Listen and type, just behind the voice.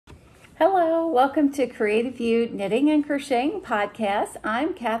Hello, welcome to Creative You Knitting and Crocheting Podcast.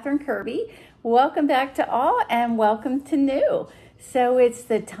 I'm Catherine Kirby. Welcome back to all and welcome to new. So it's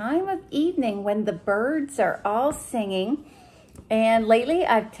the time of evening when the birds are all singing. And lately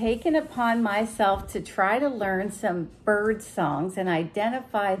I've taken upon myself to try to learn some bird songs and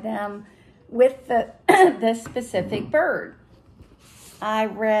identify them with the specific bird. I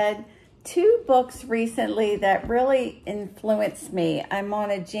read two books recently that really influenced me. I'm on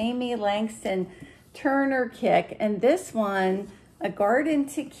a Jamie Langston Turner kick, and this one, A Garden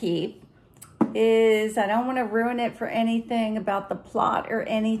to Keep, is, I don't want to ruin it for anything about the plot or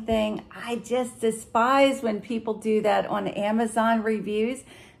anything. I just despise when people do that on Amazon reviews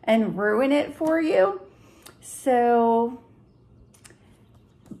and ruin it for you.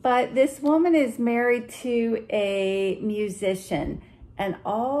 But this woman is married to a musician. And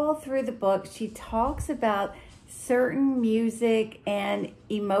all through the book, she talks about certain music and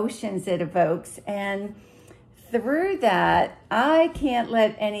emotions it evokes. And through that, I can't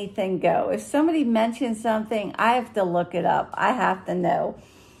let anything go. If somebody mentions something, I have to look it up. I have to know.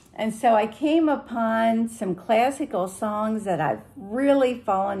 And so I came upon some classical songs that I've really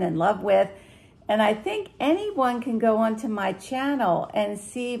fallen in love with. And I think anyone can go onto my channel and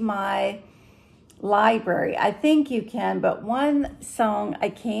see my library. I think you can, but one song I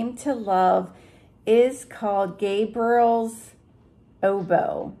came to love is called Gabriel's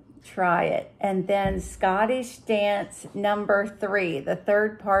Oboe. Try it. And then Scottish Dance number 3. The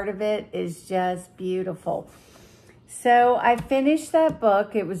third part of it is just beautiful. So I finished that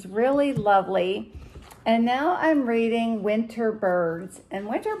book. It was really lovely. And now I'm reading Winter Birds. And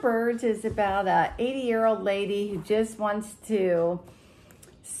Winter Birds is about a 80-year-old lady who just wants to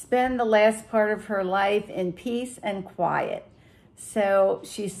spend the last part of her life in peace and quiet. So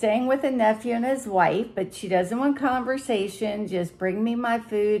she's staying with a nephew and his wife, but she doesn't want conversation. Just bring me my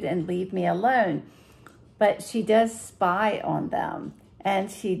food and leave me alone. But she does spy on them, and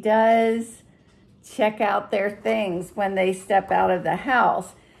she does check out their things when they step out of the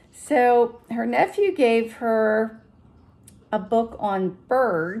house. So her nephew gave her a book on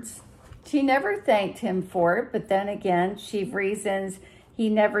birds. She never thanked him for it, but then again, she reasons he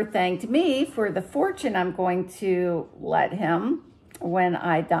never thanked me for the fortune I'm going to let him when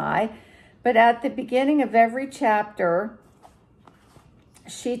I die. But at the beginning of every chapter,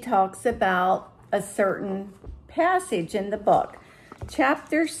 she talks about a certain passage in the book.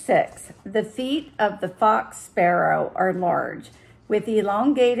 Chapter 6, the feet of the fox sparrow are large, with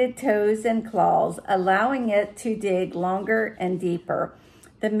elongated toes and claws, allowing it to dig longer and deeper.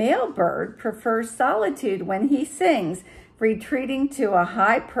 The male bird prefers solitude when he sings, retreating to a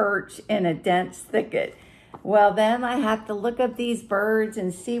high perch in a dense thicket. Well, then I have to look up these birds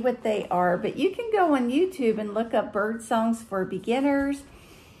and see what they are. But you can go on YouTube and look up bird songs for beginners.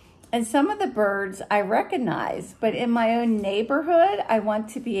 And some of the birds I recognize, but in my own neighborhood, I want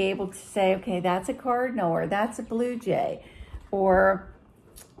to be able to say, okay, that's a cardinal or that's a blue jay.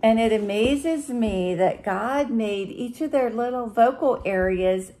 And it amazes me that God made each of their little vocal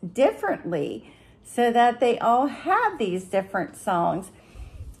areas differently, so that they all have these different songs.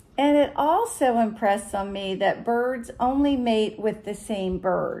 And it also impressed on me that birds only mate with the same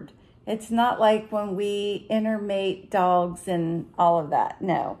bird. It's not like when we intermate dogs and all of that,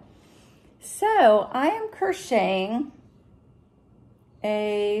 no. So I am crocheting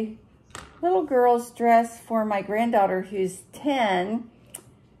a little girl's dress for my granddaughter who's 10.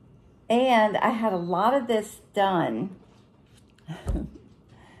 And I had a lot of this done.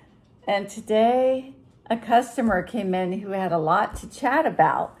 And today, a customer came in who had a lot to chat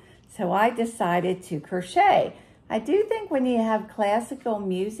about. So I decided to crochet. I do think when you have classical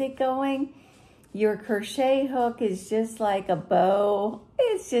music going, your crochet hook is just like a bow.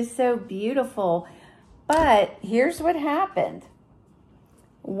 It's just so beautiful. But here's what happened.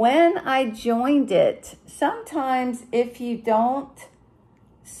 When I joined it, sometimes if you don't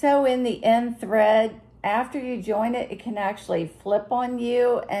sew in the end thread, after you join it, it can actually flip on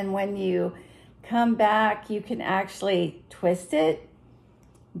you. And when you come back, you can actually twist it.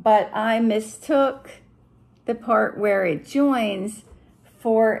 But I mistook the part where it joins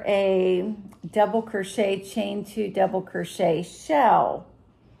for a double crochet chain 2 double crochet shell.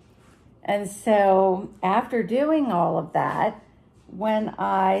 And so after doing all of that, when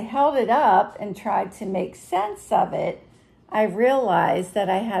I held it up and tried to make sense of it, I realized that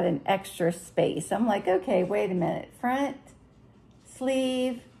I had an extra space. I'm like, okay, wait a minute. Front,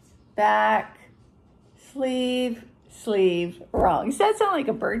 sleeve, back, sleeve, sleeve. Wrong. Does that sound like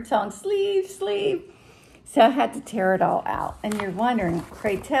a bird song? Sleeve, sleeve. So I had to tear it all out. And you're wondering,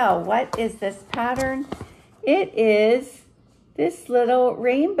 pray tell, what is this pattern? It is this little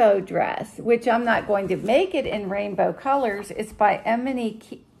rainbow dress, which I'm not going to make it in rainbow colors. It's by Emily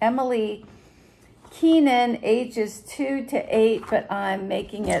Keenan, ages 2 to 8, but I'm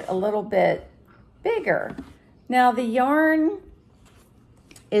making it a little bit bigger. Now the yarn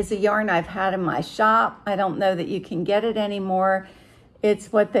is a yarn I've had in my shop. I don't know that you can get it anymore.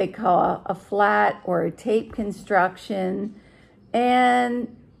 It's what they call a flat or a tape construction.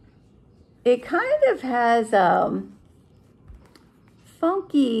 And it kind of has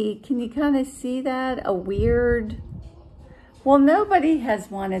funky, can you kind of see that? A weird, well, nobody has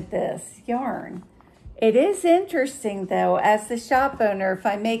wanted this yarn. It is interesting though, as the shop owner, if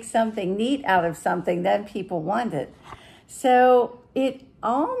I make something neat out of something, then people want it. So it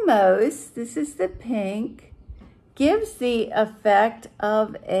almost, this is the pink, gives the effect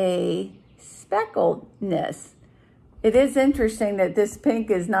of a speckledness. It is interesting that this pink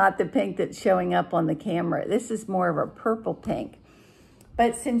is not the pink that's showing up on the camera. This is more of a purple pink.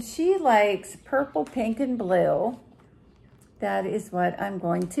 But since she likes purple, pink, and blue, that is what I'm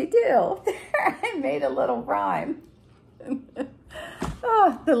going to do. I made a little rhyme.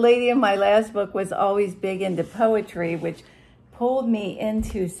 Oh, the lady in my last book was always big into poetry, which pulled me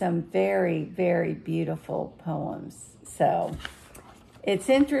into some very, very beautiful poems. So it's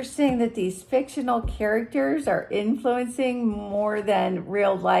interesting that these fictional characters are influencing more than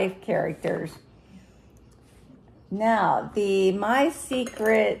real life characters. Now, the My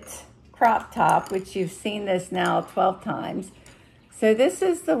Secret crop top, which you've seen this now 12 times. So this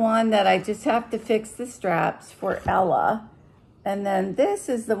is the one that I just have to fix the straps for Ella. And then this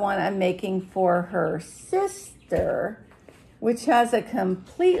is the one I'm making for her sister, which has a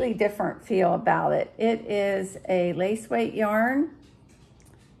completely different feel about it. It is a lace weight yarn,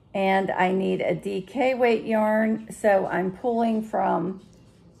 and I need a DK weight yarn. So I'm pulling from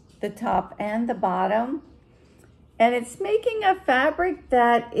the top and the bottom. And it's making a fabric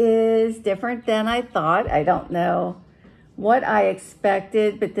that is different than I thought. I don't know what I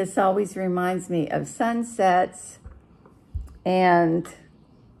expected, but this always reminds me of sunsets. And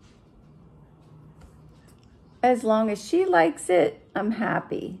as long as she likes it, I'm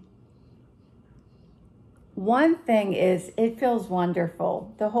happy. One thing is, it feels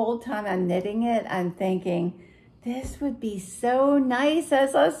wonderful. The whole time I'm knitting it, I'm thinking, this would be so nice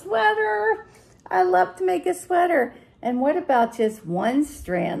as a sweater. I love to make a sweater. And what about just one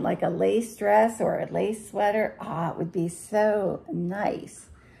strand, like a lace dress or a lace sweater? Ah, it would be so nice.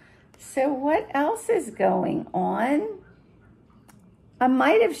 So what else is going on? I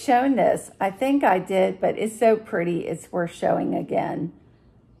might have shown this. I think I did, but it's so pretty. It's worth showing again.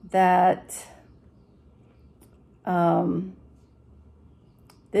 That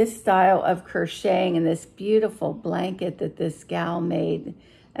this style of crocheting and this beautiful blanket that this gal made,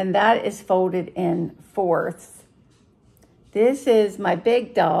 and that is folded in fourths. This is my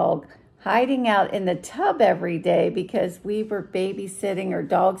big dog hiding out in the tub every day because we were babysitting or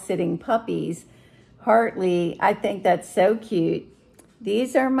dog sitting puppies. Hartley, I think that's so cute.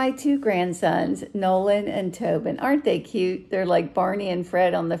 These are my two grandsons, Nolan and Tobin. Aren't they cute? They're like Barney and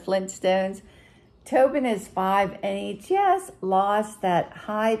Fred on the Flintstones. Tobin is 5 and he just lost that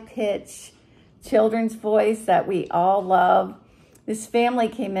high-pitched children's voice that we all love. This family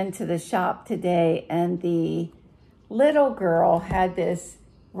came into the shop today and the little girl had this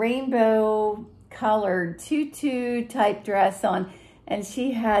rainbow colored tutu type dress on, and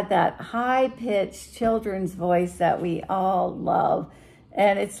she had that high-pitched children's voice that we all love.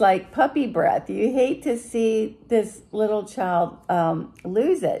 And it's like puppy breath. You hate to see this little child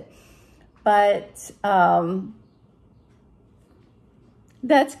lose it. But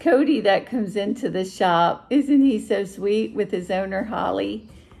that's Cody that comes into the shop. Isn't he so sweet with his owner, Holly?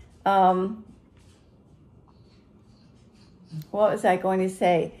 What was I going to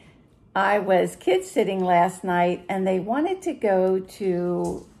say? I was kid sitting last night and they wanted to go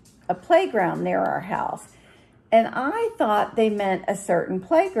to a playground near our house. And I thought they meant a certain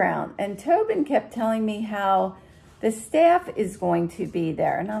playground. And Tobin kept telling me how the staff is going to be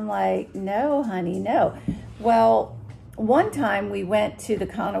there. And I'm like, no, honey, no. Well, one time we went to the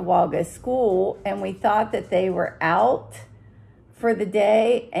Conewaga school and we thought that they were out for the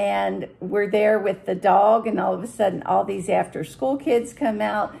day and we're there with the dog, and all of a sudden all these after school kids come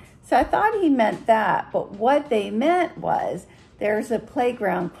out. So I thought he meant that, but what they meant was there's a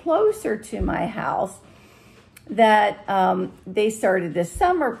playground closer to my house that they started the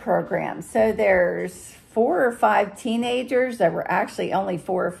summer program. So there's 4 or 5 teenagers. There were actually only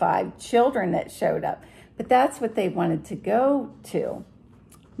 4 or 5 children that showed up, but that's what they wanted to go to.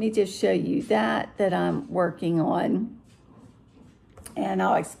 Let me just show you that I'm working on, and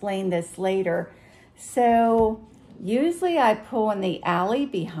I'll explain this later. So Usually I pull in the alley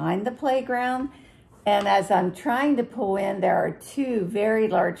behind the playground, and as I'm trying to pull in, there are 2 very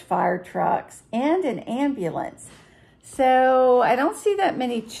large fire trucks and an ambulance. So I don't see that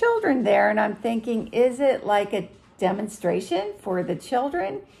many children there, and I'm thinking, is it like a demonstration for the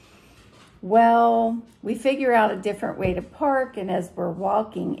children? Well, we figure out a different way to park, and as we're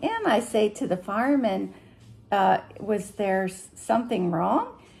walking in, I say to the fireman, was there something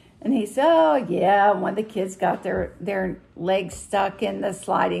wrong? And he said, oh yeah, one of the kids got their legs stuck in the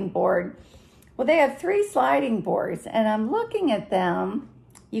sliding board. Well, they have 3 sliding boards, and I'm looking at them.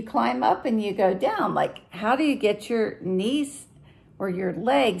 You climb up and you go down. Like, how do you get your knees or your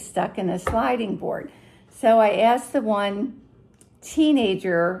legs stuck in a sliding board? So I asked the one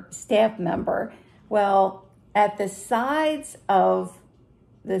teenager staff member, well, at the sides of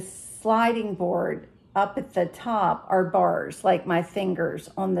the sliding board up at the top are bars, like my fingers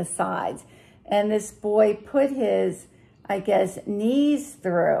on the sides. And this boy put his, I guess, knees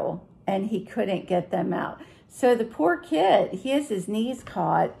through, and he couldn't get them out. So the poor kid, he has his knees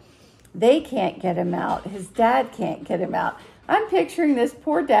caught. They can't get him out. His dad can't get him out. I'm picturing this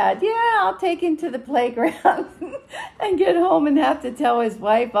poor dad. Yeah, I'll take him to the playground and get home and have to tell his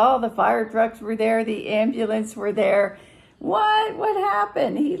wife, oh, the fire trucks were there, the ambulance were there. What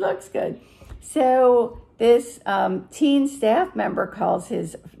happened? He looks good. So this teen staff member calls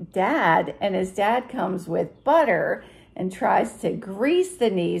his dad, and his dad comes with butter and tries to grease the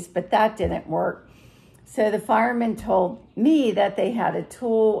knees, but that didn't work. So the fireman told me that they had a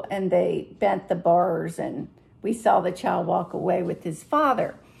tool and they bent the bars, and we saw the child walk away with his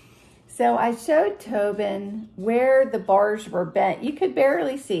father. So I showed Tobin where the bars were bent. You could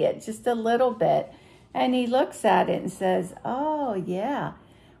barely see it, just a little bit. And he looks at it and says, oh yeah.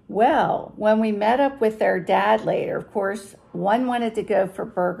 Well, when we met up with their dad later, of course, one wanted to go for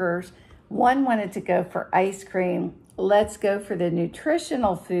burgers, one wanted to go for ice cream. Let's go for the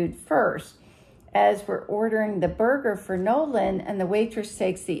nutritional food first. As we're ordering the burger for Nolan and the waitress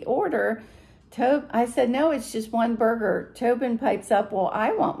takes the order, I said, no, it's just one burger. Tobin pipes up, well,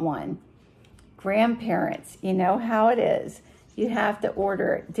 I want one. Grandparents, you know how it is. You have to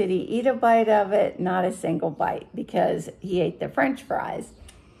order it. Did he eat a bite of it? Not a single bite, because he ate the French fries.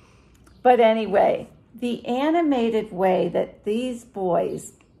 But anyway, the animated way that these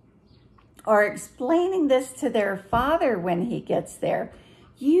boys are explaining this to their father when he gets there,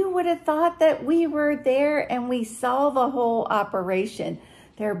 you would have thought that we were there and we saw the whole operation.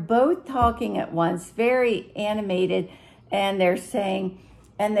 They're both talking at once, very animated, and they're saying,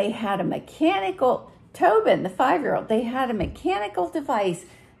 and they had a mechanical, Tobin, the 5-year-old, they had a mechanical device,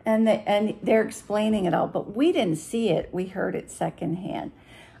 and they're explaining it all, but we didn't see it. We heard it secondhand.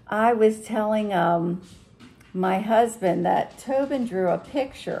 I was telling my husband that Tobin drew a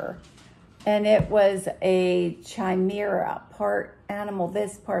picture, and it was a chimera, part animal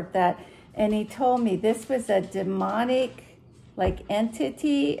this, part that, and he told me this was a demonic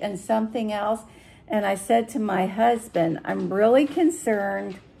entity and something else. And I said to my husband, I'm really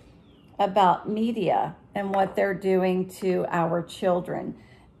concerned about media and what they're doing to our children.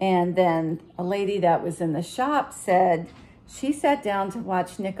 And then a lady that was in the shop said she sat down to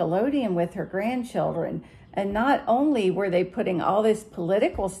watch Nickelodeon with her grandchildren, and not only were they putting all this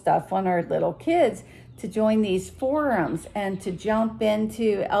political stuff on our little kids to join these forums and to jump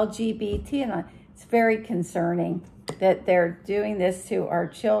into LGBT, and it's very concerning that they're doing this to our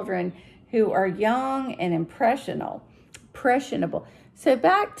children who are young and impressionable. So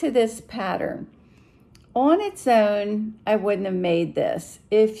back to this pattern. On its own, I wouldn't have made this.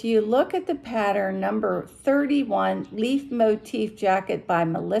 If you look at the pattern, number 31, Leaf Motif Jacket by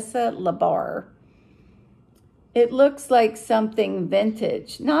Melissa LaBarre, it looks like something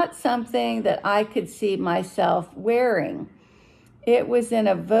vintage, not something that I could see myself wearing. It was in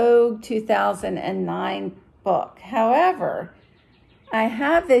a Vogue 2009 book. However, I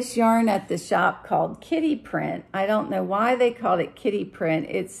have this yarn at the shop called Kiddy print. I don't know why they called it Kiddy print.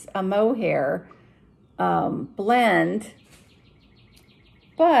 It's a mohair blend.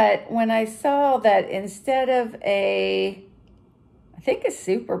 But when I saw that instead of I think a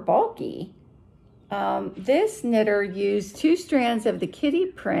super bulky, this knitter used 2 strands of the Kiddy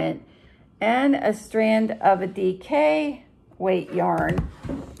print and a strand of a DK weight yarn.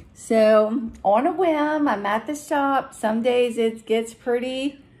 So on a whim, I'm at the shop. Some days it gets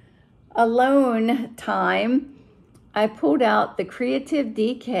pretty alone time. I pulled out the Criative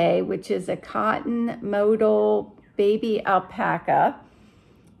DK, which is a cotton modal baby alpaca,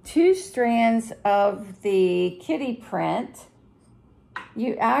 2 strands of the Kiddy print.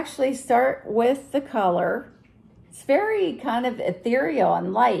 You actually start with the color. It's very kind of ethereal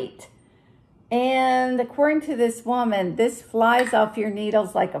and light. And according to this woman, this flies off your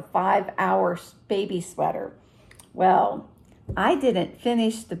needles like a 5-hour baby sweater. Well, I didn't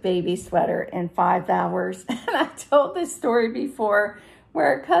finish the baby sweater in 5 hours. And I told this story before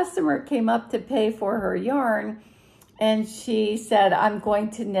where a customer came up to pay for her yarn. And she said, I'm going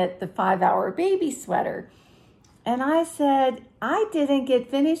to knit the 5-hour baby sweater. And I said, I didn't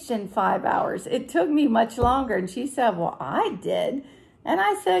get finished in 5 hours. It took me much longer. And she said, well, I did. And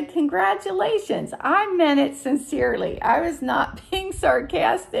I said, congratulations. I meant it sincerely. I was not being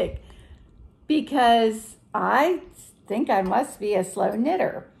sarcastic because I think I must be a slow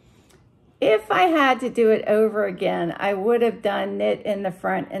knitter. If I had to do it over again, I would have done knit in the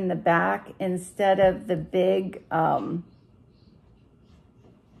front and the back instead of the big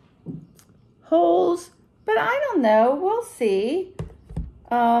holes. But I don't know. We'll see.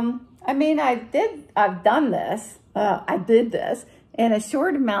 I mean, I've done this. I did this in a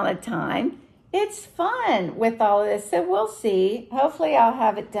short amount of time. It's fun with all this. So we'll see. Hopefully I'll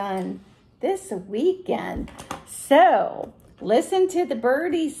have it done this weekend. So listen to the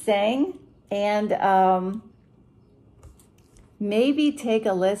birdies sing and maybe take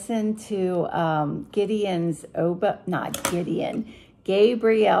a listen to Gideon's oboe, not Gideon,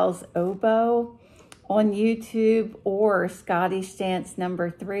 Gabriel's oboe on YouTube or Scottish Dance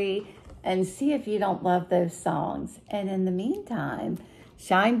 #3 and see if you don't love those songs. And in the meantime,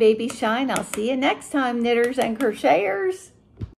 shine, baby, shine. I'll see you next time, knitters and crocheters.